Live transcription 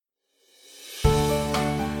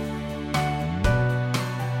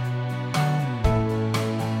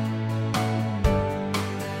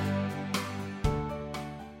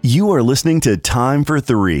You are listening to Time for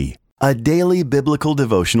Three, a daily biblical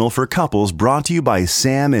devotional for couples brought to you by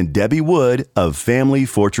Sam and Debbie Wood of Family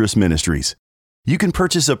Fortress Ministries. You can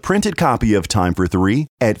purchase a printed copy of Time for Three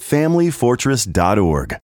at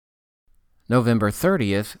familyfortress.org. November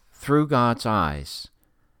 30th, Through God's Eyes.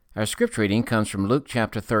 Our scripture reading comes from Luke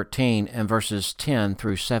chapter 13 and verses 10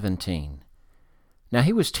 through 17. Now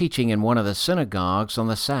he was teaching in one of the synagogues on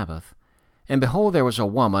the Sabbath, and behold, there was a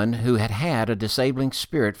woman who had had a disabling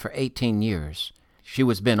spirit for 18 years. She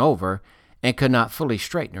was bent over and could not fully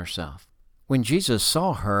straighten herself. When Jesus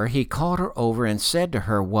saw her, he called her over and said to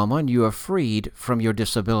her, "Woman, you are freed from your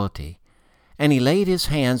disability." And he laid his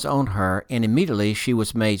hands on her, and immediately she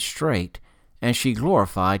was made straight, and she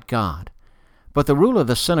glorified God. But the ruler of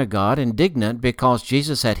the synagogue, indignant because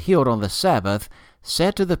Jesus had healed on the Sabbath,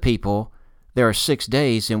 said to the people, "There are 6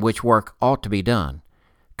 days in which work ought to be done.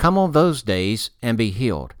 Come on those days and be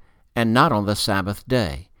healed, and not on the Sabbath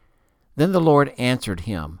day." Then the Lord answered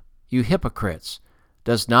him, "You hypocrites!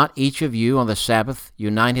 Does not each of you on the Sabbath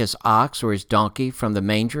unite his ox or his donkey from the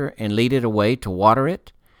manger and lead it away to water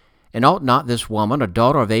it? And ought not this woman, a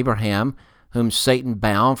daughter of Abraham, whom Satan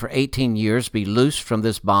bound for 18 years, be loosed from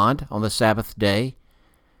this bond on the Sabbath day?"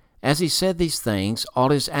 As he said these things, all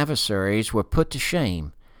his adversaries were put to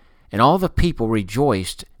shame, and all the people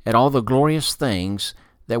rejoiced at all the glorious things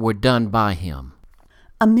that were done by him.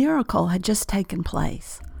 A miracle had just taken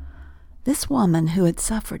place. This woman, who had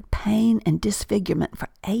suffered pain and disfigurement for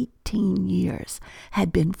 18 years,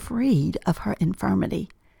 had been freed of her infirmity.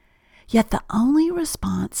 Yet the only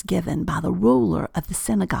response given by the ruler of the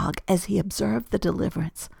synagogue as he observed the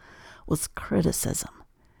deliverance was criticism.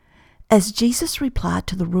 As Jesus replied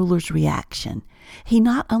to the ruler's reaction, he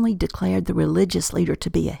not only declared the religious leader to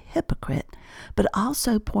be a hypocrite, but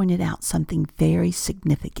also pointed out something very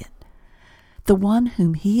significant. The one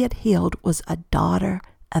whom he had healed was a daughter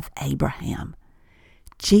of Abraham.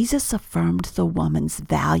 Jesus affirmed the woman's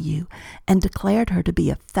value and declared her to be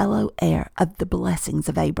a fellow heir of the blessings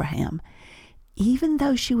of Abraham. Even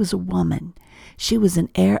though she was a woman, she was an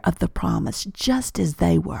heir of the promise, just as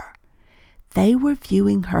they were. They were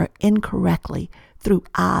viewing her incorrectly through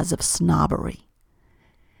eyes of snobbery.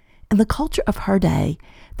 In the culture of her day,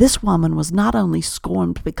 this woman was not only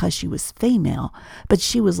scorned because she was female, but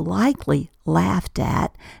she was likely laughed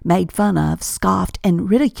at, made fun of, scoffed, and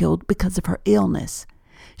ridiculed because of her illness.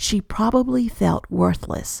 She probably felt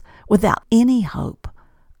worthless, without any hope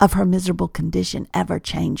of her miserable condition ever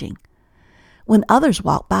changing. When others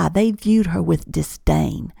walked by, they viewed her with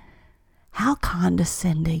disdain. How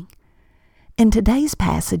condescending! In today's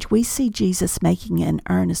passage, we see Jesus making an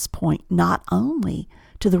earnest point not only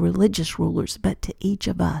to the religious rulers, but to each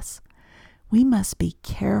of us. We must be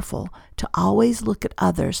careful to always look at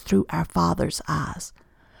others through our Father's eyes.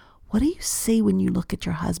 What do you see when you look at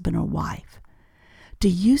your husband or wife? Do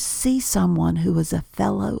you see someone who is a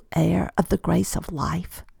fellow heir of the grace of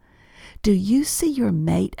life? Do you see your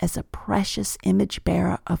mate as a precious image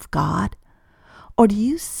bearer of God? Or do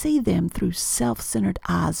you see them through self-centered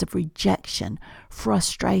eyes of rejection,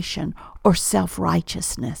 frustration, or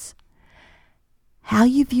self-righteousness? How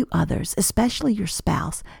you view others, especially your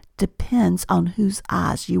spouse, depends on whose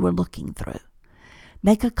eyes you are looking through.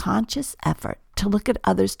 Make a conscious effort to look at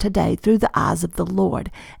others today through the eyes of the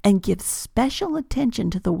Lord and give special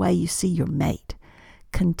attention to the way you see your mate.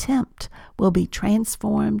 Contempt will be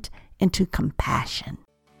transformed into compassion.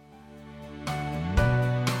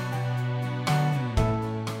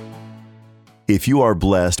 If you are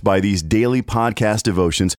blessed by these daily podcast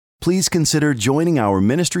devotions, please consider joining our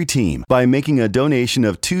ministry team by making a donation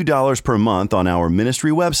of $2 per month on our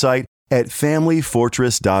ministry website at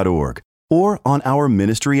familyfortress.org or on our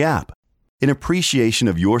ministry app. In appreciation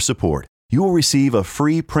of your support, you will receive a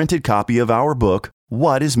free printed copy of our book,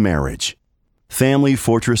 What is Marriage? Family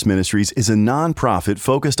Fortress Ministries is a nonprofit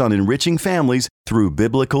focused on enriching families through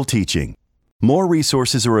biblical teaching. More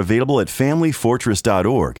resources are available at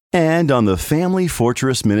familyfortress.org and on the Family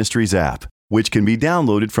Fortress Ministries app, which can be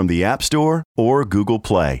downloaded from the App Store or Google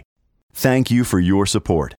Play. Thank you for your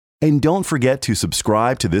support, and don't forget to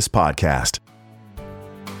subscribe to this podcast.